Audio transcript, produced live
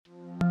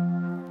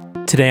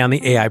Today on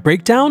the AI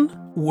Breakdown,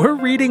 we're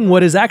reading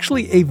what is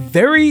actually a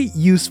very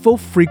useful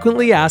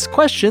frequently asked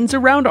questions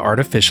around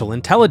artificial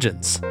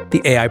intelligence.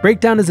 The AI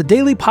Breakdown is a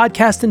daily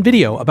podcast and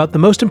video about the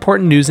most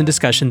important news and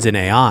discussions in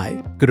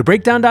AI. Go to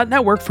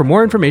breakdown.network for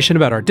more information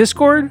about our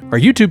Discord, our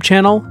YouTube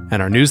channel,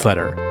 and our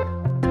newsletter.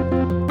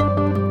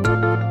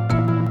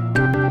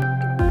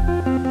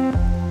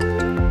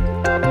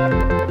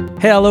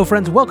 Hey, hello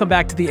friends, welcome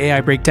back to the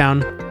AI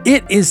Breakdown.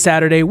 It is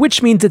Saturday,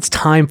 which means it's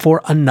time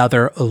for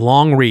another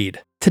long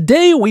read.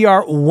 Today we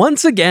are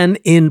once again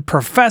in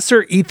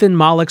Professor Ethan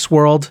Mollick's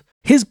world.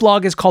 His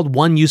blog is called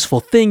One Useful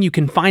Thing. You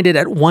can find it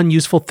at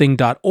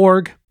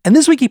oneusefulthing.org. And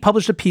this week he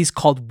published a piece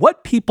called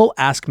What People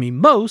Ask Me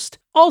Most,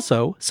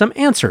 also some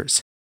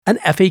answers, an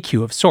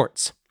FAQ of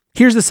sorts.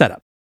 Here's the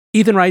setup.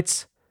 Ethan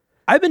writes,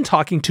 I've been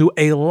talking to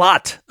a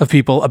lot of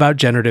people about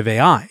generative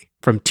AI,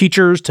 from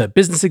teachers to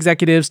business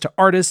executives to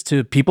artists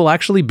to people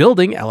actually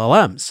building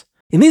LLMs.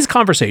 In these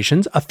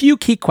conversations, a few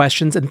key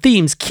questions and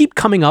themes keep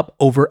coming up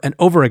over and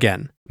over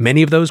again.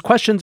 Many of those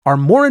questions are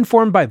more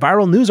informed by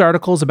viral news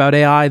articles about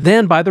AI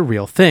than by the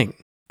real thing.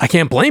 I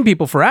can't blame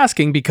people for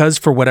asking because,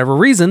 for whatever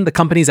reason, the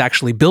companies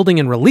actually building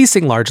and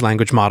releasing large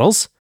language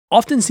models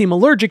often seem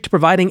allergic to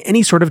providing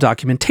any sort of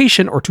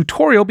documentation or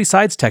tutorial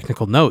besides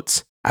technical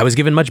notes. I was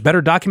given much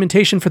better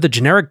documentation for the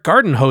generic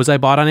garden hose I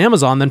bought on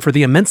Amazon than for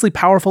the immensely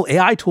powerful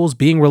AI tools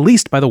being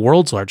released by the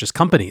world's largest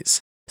companies.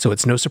 So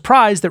it's no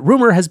surprise that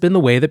rumor has been the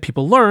way that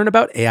people learn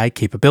about AI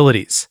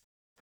capabilities.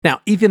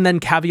 Now, Ethan then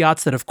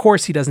caveats that of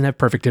course he doesn't have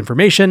perfect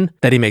information,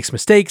 that he makes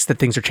mistakes, that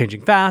things are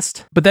changing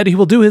fast, but that he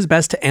will do his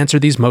best to answer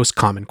these most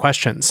common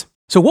questions.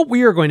 So what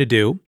we are going to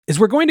do is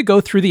we're going to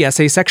go through the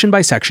essay section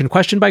by section,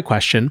 question by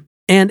question,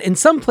 and in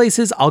some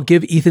places I'll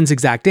give Ethan's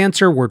exact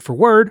answer word for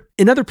word,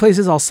 in other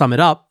places I'll sum it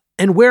up,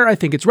 and where I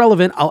think it's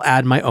relevant, I'll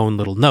add my own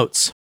little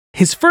notes.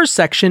 His first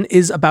section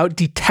is about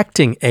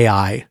detecting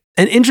AI.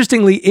 And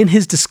interestingly, in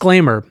his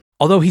disclaimer,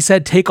 although he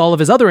said take all of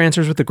his other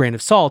answers with a grain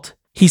of salt,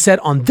 he said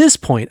on this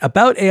point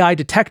about AI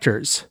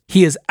detectors,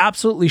 he is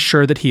absolutely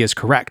sure that he is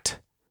correct.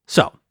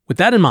 So, with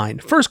that in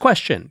mind, first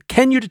question,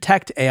 can you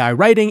detect AI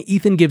writing?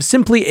 Ethan gives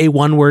simply a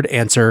one-word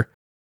answer,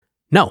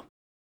 no.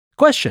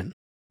 Question,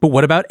 but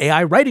what about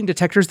AI writing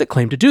detectors that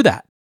claim to do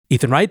that?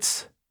 Ethan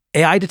writes,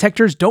 AI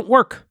detectors don't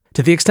work.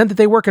 To the extent that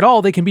they work at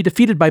all, they can be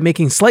defeated by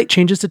making slight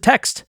changes to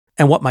text.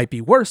 And what might be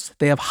worse,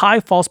 they have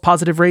high false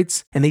positive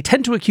rates, and they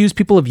tend to accuse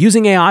people of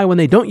using AI when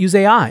they don't use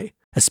AI,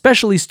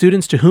 especially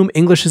students to whom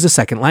English is a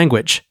second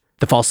language.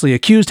 The falsely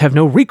accused have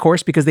no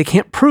recourse because they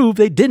can't prove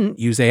they didn't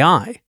use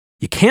AI.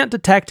 You can't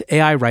detect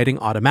AI writing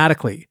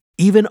automatically.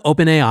 Even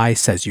OpenAI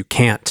says you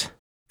can't.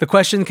 The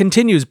question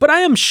continues, but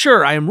I am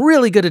sure I am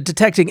really good at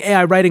detecting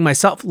AI writing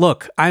myself.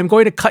 Look, I am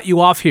going to cut you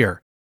off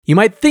here. You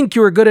might think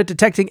you are good at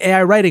detecting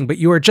AI writing, but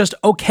you are just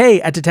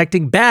okay at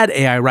detecting bad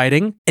AI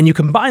writing, and you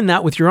combine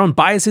that with your own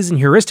biases and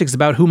heuristics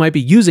about who might be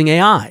using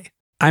AI.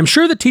 I'm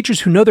sure that teachers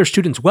who know their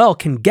students well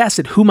can guess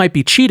at who might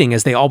be cheating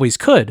as they always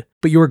could,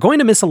 but you are going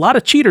to miss a lot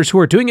of cheaters who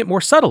are doing it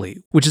more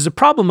subtly, which is a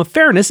problem of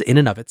fairness in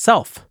and of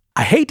itself.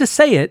 I hate to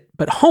say it,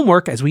 but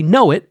homework as we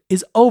know it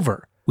is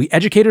over. We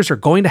educators are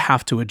going to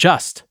have to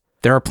adjust.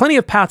 There are plenty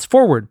of paths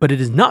forward, but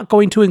it is not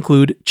going to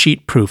include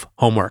cheat-proof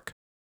homework.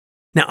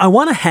 Now, I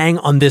want to hang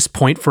on this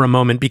point for a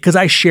moment because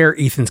I share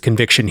Ethan's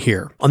conviction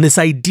here on this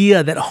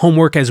idea that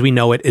homework as we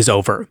know it is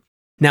over.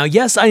 Now,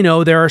 yes, I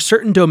know there are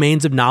certain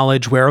domains of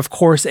knowledge where, of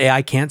course,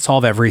 AI can't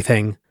solve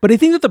everything, but I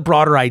think that the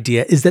broader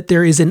idea is that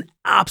there is an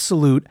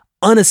absolute,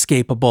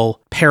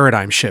 unescapable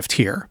paradigm shift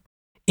here,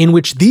 in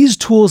which these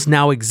tools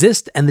now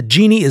exist and the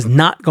genie is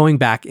not going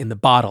back in the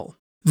bottle.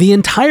 The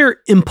entire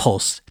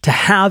impulse to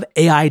have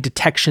AI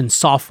detection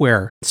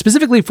software,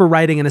 specifically for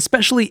writing and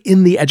especially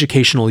in the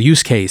educational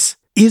use case,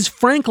 is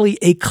frankly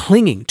a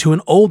clinging to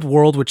an old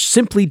world which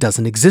simply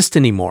doesn't exist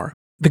anymore.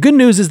 The good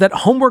news is that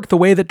homework the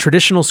way that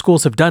traditional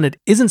schools have done it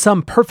isn't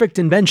some perfect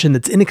invention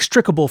that's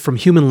inextricable from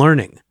human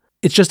learning.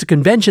 It's just a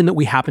convention that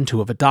we happen to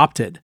have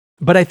adopted.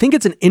 But I think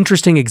it's an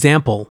interesting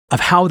example of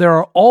how there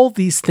are all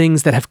these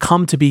things that have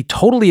come to be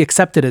totally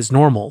accepted as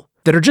normal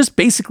that are just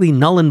basically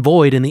null and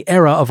void in the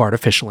era of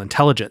artificial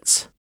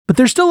intelligence. But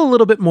there's still a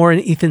little bit more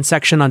in Ethan's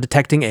section on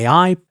detecting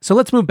AI, so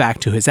let's move back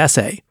to his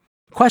essay.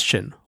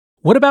 Question.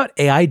 What about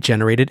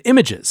AI-generated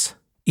images?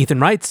 Ethan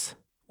writes,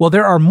 while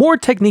there are more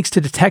techniques to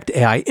detect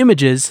AI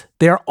images,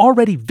 they are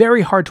already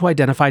very hard to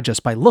identify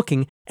just by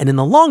looking, and in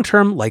the long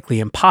term, likely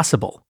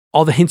impossible.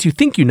 All the hints you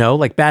think you know,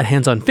 like bad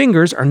hands on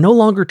fingers, are no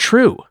longer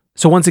true.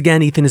 So once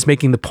again, Ethan is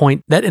making the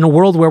point that in a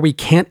world where we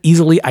can't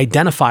easily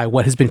identify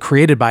what has been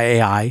created by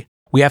AI,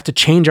 we have to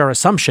change our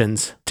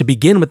assumptions to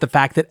begin with the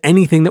fact that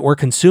anything that we're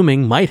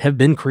consuming might have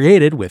been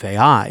created with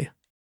AI.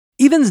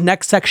 Ethan's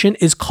next section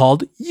is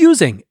called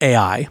Using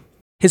AI.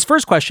 His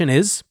first question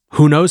is,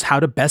 who knows how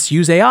to best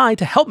use AI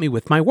to help me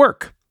with my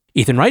work?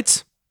 Ethan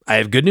writes, I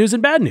have good news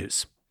and bad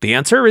news. The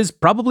answer is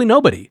probably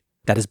nobody.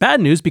 That is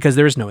bad news because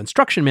there is no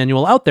instruction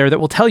manual out there that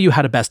will tell you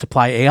how to best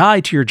apply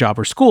AI to your job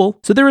or school,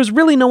 so there is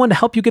really no one to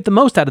help you get the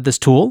most out of this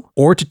tool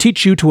or to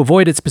teach you to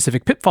avoid its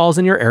specific pitfalls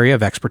in your area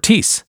of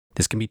expertise.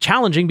 This can be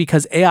challenging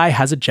because AI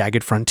has a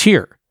jagged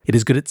frontier. It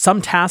is good at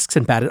some tasks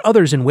and bad at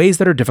others in ways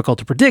that are difficult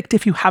to predict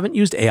if you haven't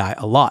used AI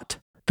a lot.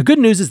 The good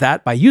news is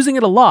that by using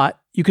it a lot,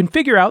 you can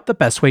figure out the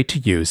best way to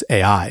use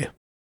AI.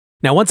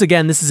 Now, once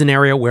again, this is an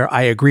area where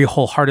I agree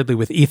wholeheartedly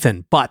with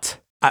Ethan, but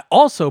I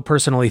also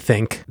personally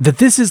think that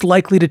this is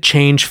likely to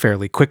change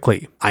fairly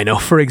quickly. I know,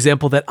 for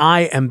example, that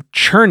I am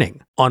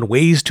churning on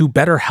ways to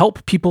better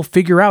help people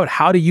figure out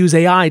how to use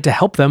AI to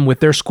help them with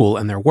their school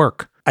and their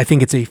work. I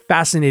think it's a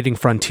fascinating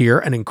frontier,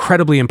 an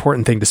incredibly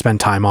important thing to spend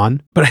time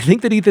on, but I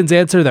think that Ethan's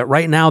answer that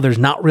right now there's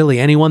not really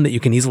anyone that you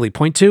can easily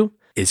point to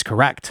is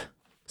correct.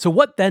 So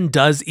what then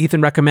does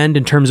Ethan recommend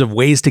in terms of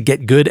ways to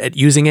get good at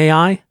using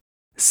AI?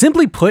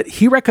 Simply put,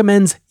 he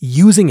recommends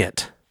using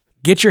it.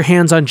 Get your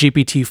hands on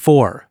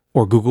GPT-4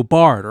 or Google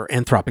Bard or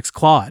Anthropic's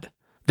Claude.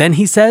 Then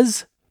he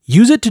says,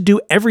 use it to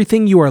do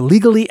everything you are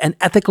legally and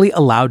ethically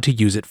allowed to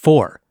use it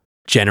for.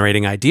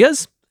 Generating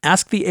ideas?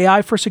 Ask the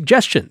AI for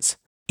suggestions.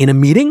 In a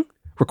meeting?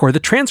 Record the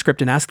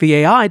transcript and ask the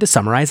AI to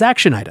summarize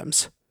action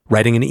items.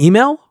 Writing an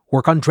email?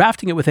 Work on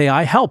drafting it with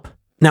AI help.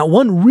 Now,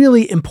 one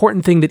really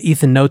important thing that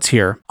Ethan notes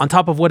here, on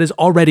top of what is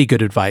already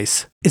good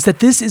advice, is that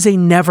this is a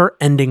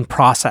never-ending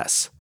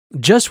process.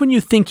 Just when you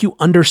think you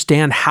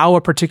understand how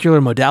a particular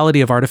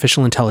modality of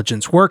artificial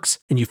intelligence works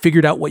and you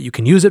figured out what you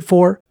can use it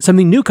for,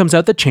 something new comes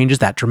out that changes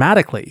that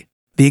dramatically.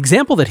 The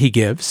example that he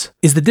gives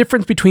is the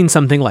difference between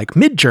something like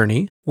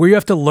Midjourney, where you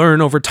have to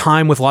learn over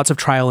time with lots of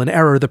trial and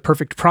error the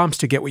perfect prompts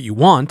to get what you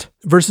want,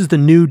 versus the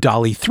new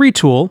DALL-E 3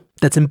 tool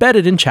that's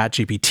embedded in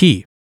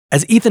ChatGPT.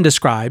 As Ethan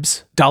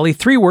describes, DALL-E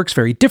 3 works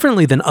very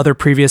differently than other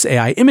previous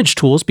AI image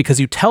tools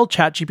because you tell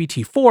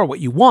ChatGPT-4 what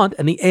you want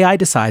and the AI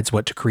decides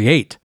what to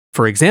create.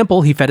 For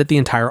example, he fed it the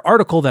entire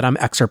article that I'm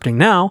excerpting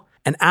now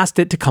and asked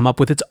it to come up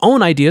with its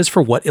own ideas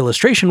for what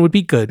illustration would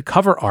be good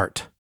cover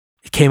art.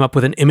 It came up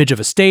with an image of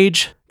a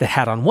stage that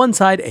had on one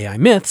side AI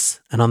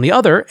myths and on the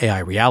other AI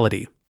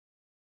reality.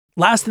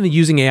 Last in the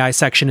using AI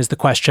section is the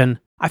question,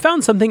 I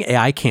found something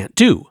AI can't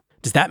do.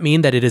 Does that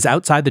mean that it is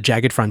outside the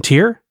jagged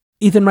frontier?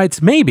 Ethan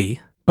writes,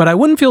 maybe, but I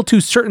wouldn't feel too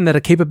certain that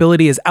a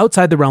capability is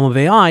outside the realm of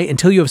AI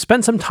until you have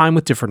spent some time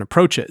with different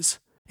approaches.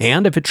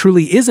 And if it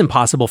truly is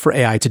impossible for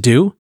AI to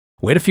do,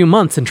 wait a few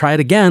months and try it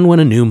again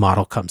when a new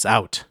model comes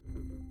out.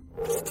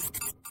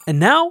 And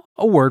now,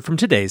 a word from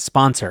today's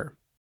sponsor.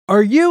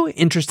 Are you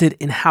interested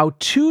in how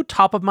two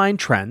top-of-mind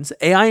trends,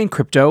 AI and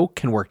crypto,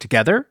 can work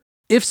together?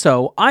 If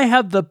so, I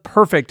have the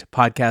perfect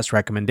podcast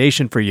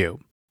recommendation for you.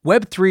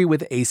 Web3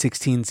 with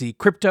A16Z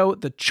Crypto,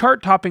 the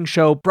chart-topping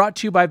show brought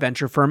to you by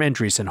venture firm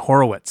Andreessen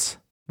Horowitz.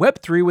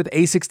 Web3 with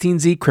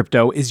A16Z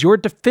Crypto is your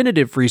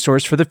definitive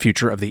resource for the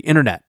future of the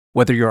internet,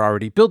 whether you're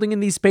already building in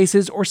these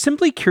spaces or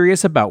simply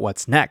curious about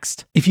what's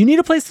next. If you need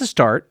a place to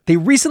start, they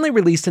recently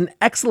released an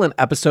excellent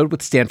episode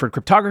with Stanford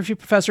cryptography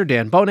professor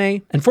Dan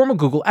Boneh and former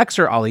Google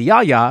Xer Ali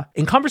Yahya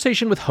in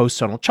conversation with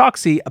host Sonal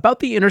Chokshi about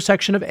the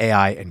intersection of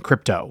AI and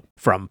crypto.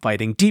 From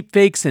fighting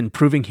deepfakes and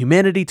proving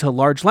humanity to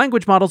large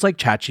language models like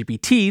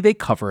ChatGPT, they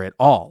cover it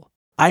all.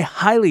 I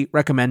highly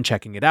recommend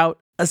checking it out,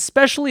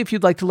 especially if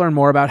you'd like to learn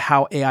more about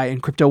how AI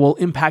and crypto will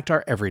impact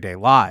our everyday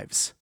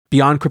lives.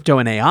 Beyond crypto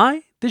and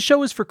AI, this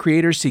show is for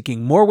creators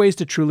seeking more ways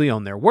to truly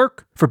own their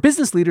work, for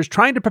business leaders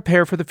trying to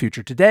prepare for the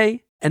future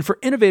today, and for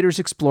innovators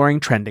exploring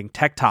trending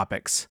tech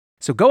topics.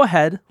 So go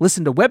ahead,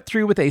 listen to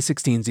Web3 with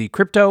A16Z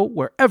Crypto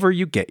wherever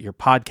you get your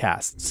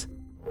podcasts.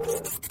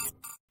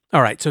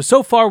 All right,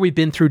 so far we've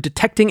been through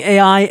detecting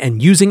AI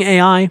and using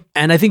AI,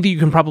 and I think that you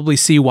can probably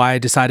see why I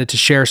decided to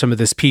share some of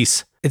this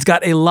piece. It's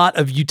got a lot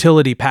of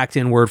utility packed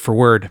in word for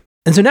word.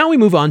 And so now we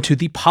move on to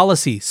the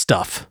policy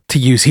stuff, to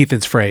use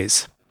Ethan's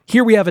phrase.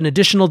 Here we have an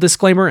additional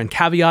disclaimer and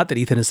caveat that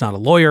Ethan is not a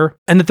lawyer,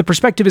 and that the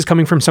perspective is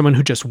coming from someone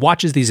who just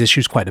watches these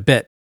issues quite a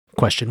bit.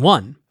 Question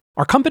 1.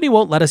 Our company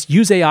won't let us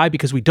use AI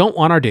because we don't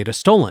want our data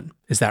stolen.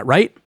 Is that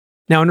right?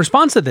 Now, in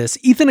response to this,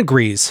 Ethan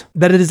agrees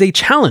that it is a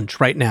challenge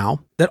right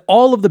now that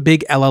all of the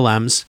big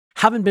LLMs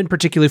haven't been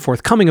particularly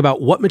forthcoming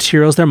about what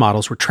materials their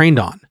models were trained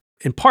on,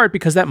 in part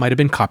because that might have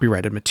been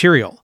copyrighted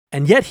material.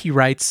 And yet, he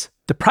writes,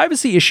 the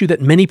privacy issue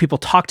that many people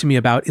talk to me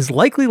about is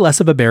likely less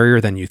of a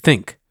barrier than you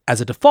think. As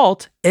a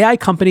default, AI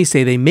companies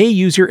say they may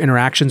use your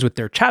interactions with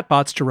their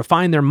chatbots to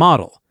refine their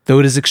model, though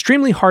it is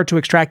extremely hard to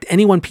extract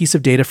any one piece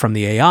of data from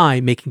the AI,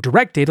 making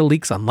direct data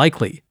leaks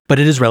unlikely. But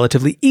it is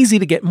relatively easy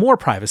to get more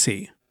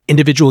privacy.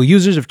 Individual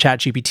users of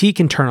ChatGPT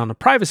can turn on a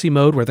privacy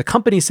mode where the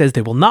company says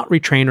they will not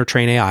retrain or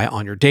train AI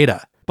on your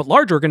data. But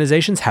large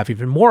organizations have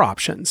even more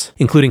options,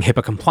 including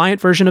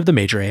HIPAA-compliant version of the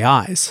major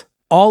AIs.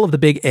 All of the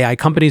big AI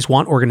companies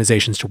want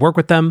organizations to work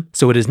with them,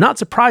 so it is not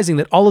surprising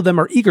that all of them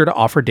are eager to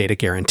offer data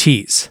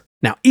guarantees.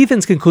 Now,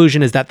 Ethan's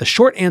conclusion is that the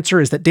short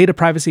answer is that data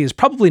privacy is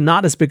probably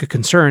not as big a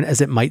concern as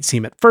it might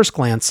seem at first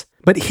glance,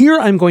 but here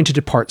I'm going to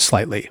depart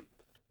slightly.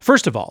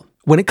 First of all,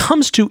 when it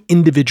comes to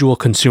individual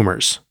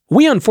consumers,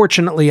 we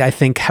unfortunately, I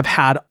think, have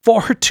had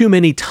far too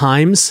many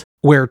times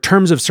where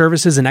terms of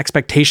services and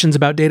expectations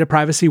about data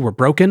privacy were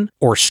broken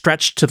or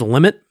stretched to the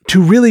limit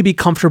to really be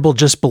comfortable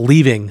just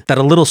believing that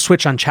a little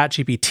switch on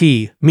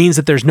ChatGPT means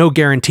that there's no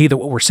guarantee that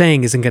what we're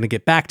saying isn't going to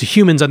get back to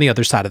humans on the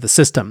other side of the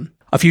system.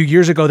 A few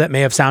years ago, that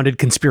may have sounded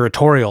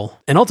conspiratorial,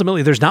 and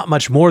ultimately there's not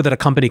much more that a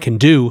company can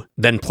do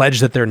than pledge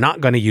that they're not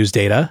going to use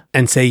data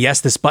and say,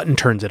 yes, this button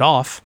turns it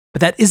off.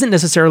 But that isn't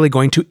necessarily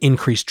going to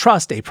increase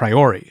trust a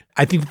priori.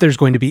 I think that there's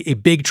going to be a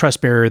big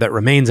trust barrier that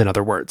remains, in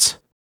other words.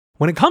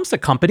 When it comes to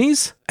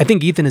companies, I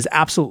think Ethan is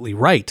absolutely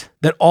right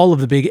that all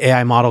of the big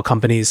AI model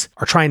companies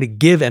are trying to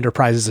give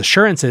enterprises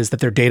assurances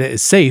that their data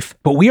is safe,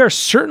 but we are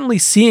certainly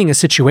seeing a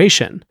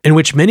situation in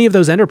which many of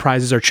those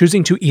enterprises are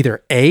choosing to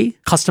either A,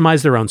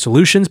 customize their own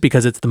solutions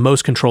because it's the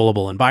most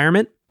controllable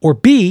environment, or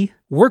B,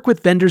 work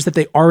with vendors that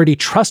they already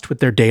trust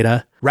with their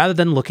data rather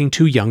than looking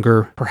to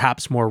younger,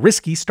 perhaps more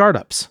risky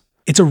startups.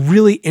 It's a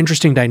really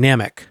interesting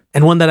dynamic,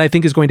 and one that I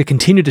think is going to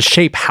continue to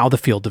shape how the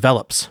field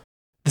develops.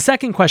 The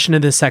second question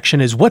in this section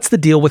is, what's the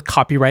deal with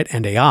copyright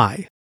and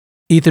AI?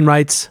 Ethan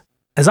writes,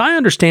 as I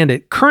understand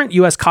it, current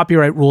US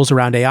copyright rules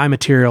around AI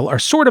material are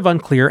sort of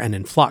unclear and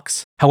in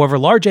flux. However,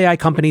 large AI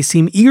companies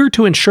seem eager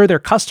to ensure their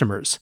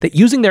customers that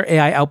using their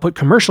AI output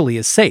commercially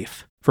is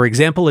safe. For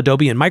example,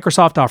 Adobe and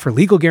Microsoft offer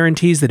legal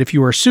guarantees that if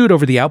you are sued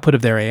over the output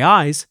of their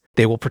AIs,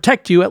 they will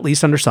protect you at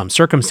least under some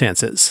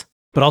circumstances.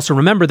 But also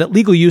remember that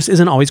legal use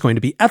isn't always going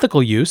to be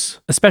ethical use,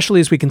 especially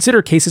as we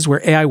consider cases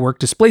where AI work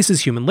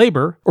displaces human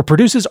labor or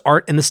produces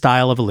art in the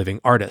style of a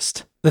living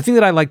artist. The thing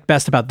that I like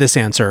best about this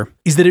answer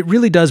is that it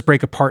really does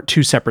break apart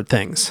two separate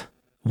things.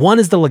 One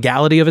is the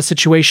legality of a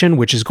situation,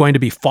 which is going to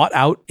be fought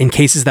out in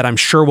cases that I'm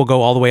sure will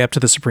go all the way up to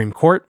the Supreme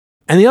Court.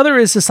 And the other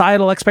is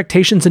societal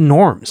expectations and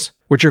norms,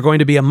 which are going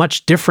to be a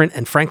much different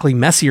and frankly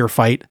messier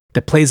fight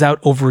that plays out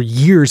over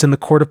years in the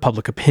court of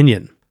public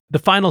opinion. The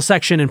final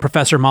section in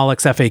Professor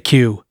Malick's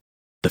FAQ.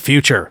 The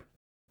future.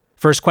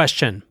 First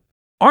question.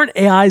 Aren't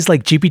AIs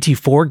like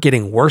GPT-4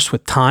 getting worse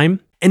with time?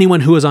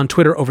 Anyone who was on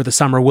Twitter over the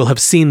summer will have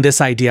seen this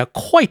idea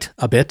quite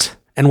a bit.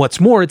 And what's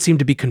more, it seemed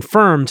to be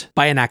confirmed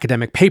by an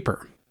academic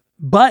paper.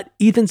 But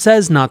Ethan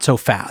says not so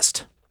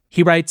fast.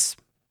 He writes,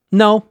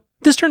 no,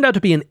 this turned out to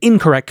be an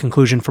incorrect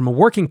conclusion from a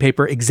working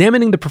paper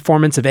examining the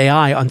performance of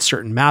AI on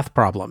certain math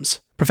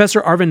problems.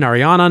 Professor Arvind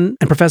Narayanan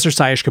and Professor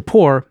Sayesh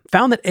Kapoor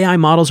found that AI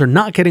models are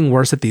not getting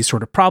worse at these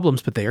sort of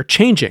problems, but they are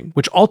changing,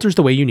 which alters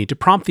the way you need to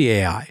prompt the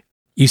AI.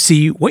 You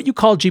see, what you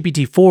call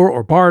GPT-4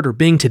 or Bard or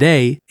Bing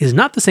today is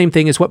not the same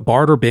thing as what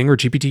Bard or Bing or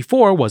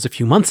GPT-4 was a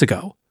few months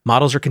ago.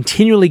 Models are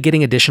continually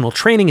getting additional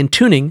training and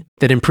tuning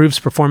that improves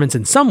performance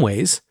in some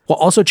ways, while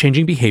also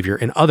changing behavior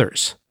in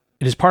others.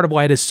 It is part of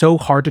why it is so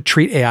hard to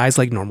treat AIs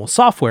like normal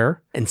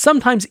software, and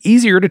sometimes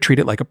easier to treat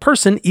it like a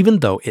person even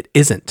though it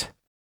isn't.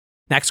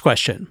 Next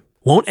question.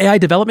 Won't AI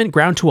development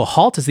ground to a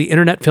halt as the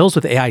internet fills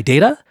with AI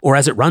data, or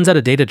as it runs out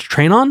of data to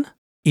train on?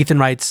 Ethan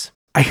writes,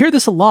 I hear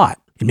this a lot.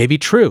 It may be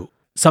true.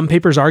 Some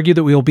papers argue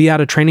that we will be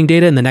out of training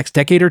data in the next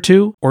decade or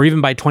two, or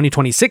even by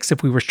 2026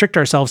 if we restrict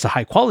ourselves to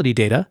high-quality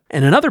data,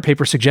 and another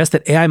paper suggests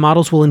that AI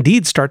models will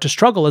indeed start to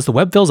struggle as the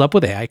web fills up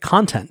with AI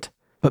content.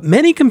 But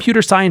many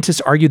computer scientists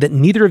argue that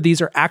neither of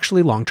these are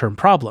actually long-term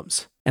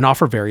problems, and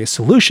offer various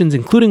solutions,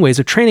 including ways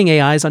of training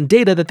AIs on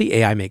data that the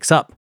AI makes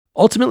up.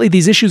 Ultimately,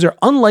 these issues are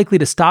unlikely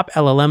to stop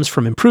LLMs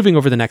from improving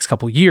over the next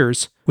couple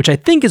years, which I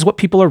think is what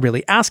people are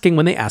really asking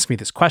when they ask me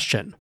this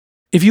question.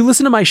 If you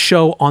listen to my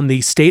show on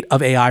the State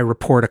of AI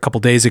report a couple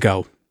days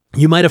ago,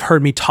 you might have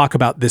heard me talk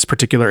about this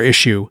particular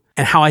issue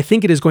and how I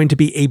think it is going to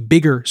be a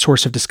bigger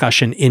source of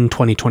discussion in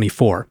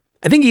 2024.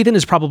 I think Ethan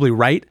is probably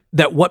right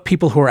that what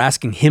people who are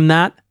asking him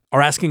that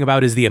are asking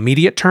about is the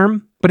immediate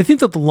term, but I think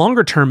that the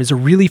longer term is a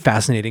really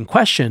fascinating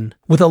question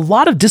with a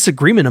lot of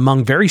disagreement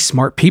among very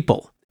smart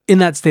people. In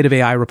that State of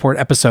AI report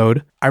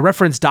episode, I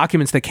referenced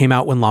documents that came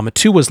out when Llama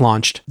 2 was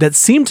launched that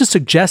seemed to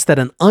suggest that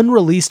an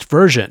unreleased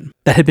version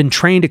that had been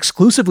trained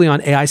exclusively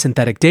on AI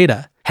synthetic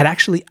data had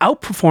actually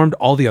outperformed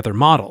all the other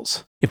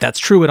models. If that's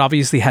true, it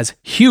obviously has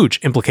huge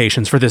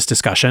implications for this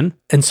discussion,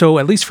 and so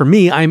at least for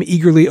me, I'm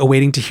eagerly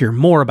awaiting to hear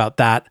more about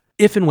that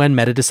if and when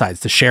Meta decides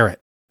to share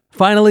it.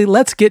 Finally,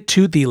 let's get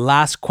to the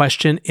last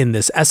question in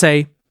this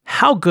essay.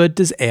 How good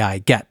does AI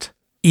get?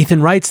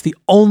 Ethan writes the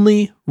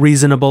only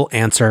reasonable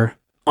answer.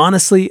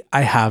 Honestly,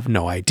 I have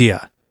no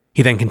idea.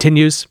 He then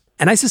continues,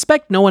 and I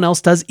suspect no one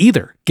else does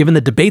either, given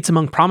the debates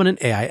among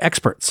prominent AI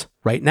experts.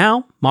 Right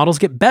now, models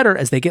get better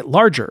as they get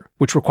larger,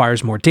 which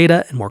requires more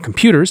data and more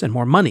computers and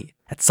more money.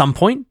 At some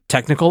point,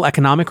 technical,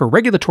 economic, or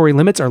regulatory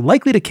limits are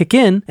likely to kick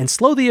in and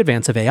slow the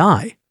advance of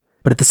AI.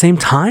 But at the same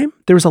time,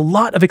 there is a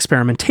lot of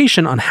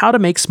experimentation on how to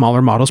make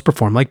smaller models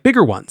perform like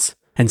bigger ones,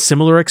 and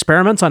similar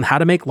experiments on how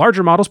to make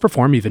larger models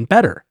perform even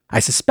better.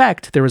 I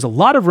suspect there is a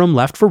lot of room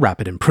left for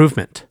rapid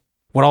improvement.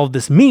 What all of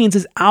this means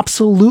is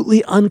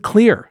absolutely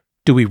unclear.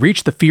 Do we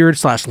reach the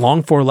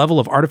feared/longed-for level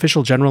of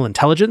artificial general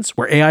intelligence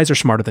where AIs are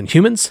smarter than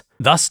humans?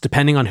 Thus,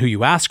 depending on who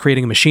you ask,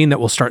 creating a machine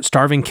that will start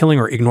starving, killing,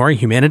 or ignoring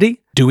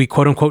humanity? Do we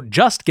quote-unquote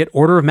just get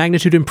order of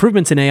magnitude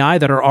improvements in AI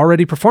that are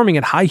already performing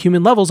at high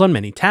human levels on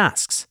many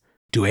tasks?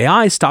 Do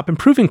AIs stop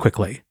improving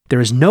quickly?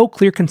 There is no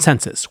clear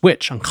consensus,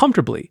 which,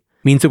 uncomfortably,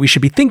 means that we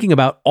should be thinking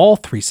about all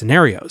three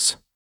scenarios.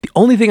 The The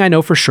only thing I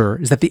know for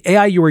sure is that the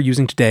AI you are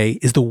using today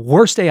is the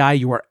worst AI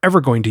you are ever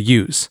going to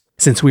use,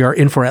 since we are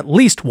in for at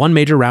least one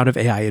major round of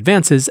AI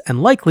advances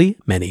and likely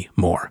many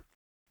more.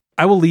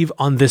 I will leave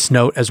on this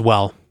note as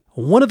well.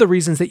 One of the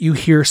reasons that you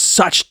hear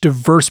such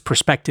diverse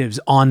perspectives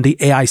on the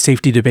AI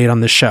safety debate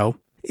on this show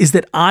is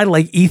that I,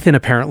 like Ethan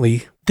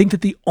apparently, think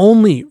that the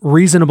only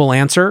reasonable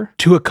answer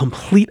to a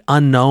complete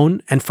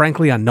unknown and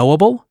frankly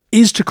unknowable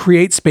is to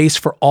create space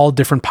for all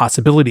different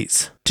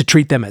possibilities, to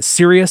treat them as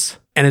serious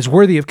and as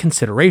worthy of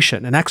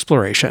consideration and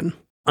exploration.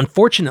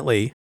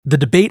 Unfortunately, the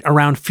debate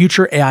around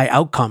future AI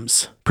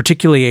outcomes,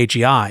 particularly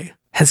AGI,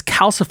 has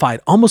calcified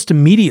almost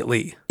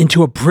immediately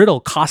into a brittle,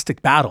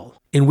 caustic battle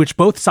in which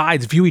both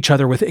sides view each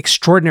other with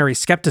extraordinary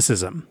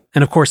skepticism.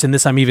 And of course, in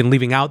this, I'm even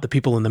leaving out the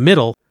people in the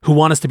middle who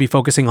want us to be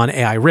focusing on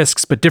AI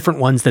risks, but different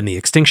ones than the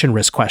extinction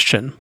risk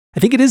question.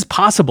 I think it is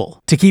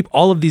possible to keep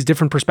all of these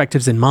different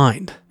perspectives in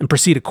mind and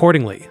proceed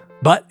accordingly,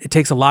 but it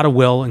takes a lot of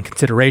will and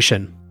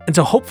consideration. And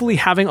so hopefully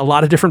having a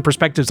lot of different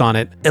perspectives on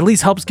it at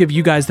least helps give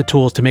you guys the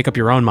tools to make up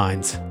your own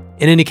minds.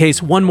 In any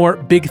case, one more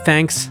big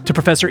thanks to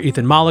Professor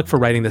Ethan Mollick for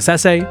writing this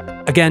essay.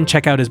 Again,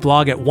 check out his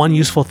blog at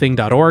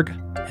oneusefulthing.org.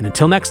 And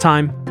until next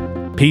time,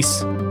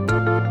 peace.